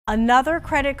Another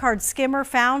credit card skimmer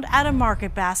found at a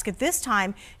market basket, this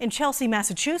time in Chelsea,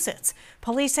 Massachusetts.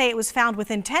 Police say it was found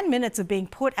within 10 minutes of being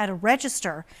put at a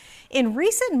register. In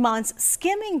recent months,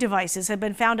 skimming devices have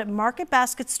been found at market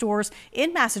basket stores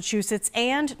in Massachusetts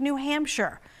and New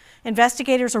Hampshire.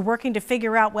 Investigators are working to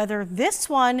figure out whether this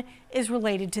one is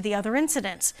related to the other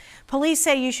incidents. Police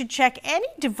say you should check any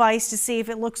device to see if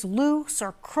it looks loose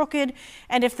or crooked,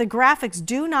 and if the graphics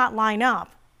do not line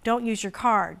up, don't use your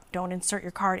card. Don't insert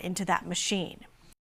your card into that machine.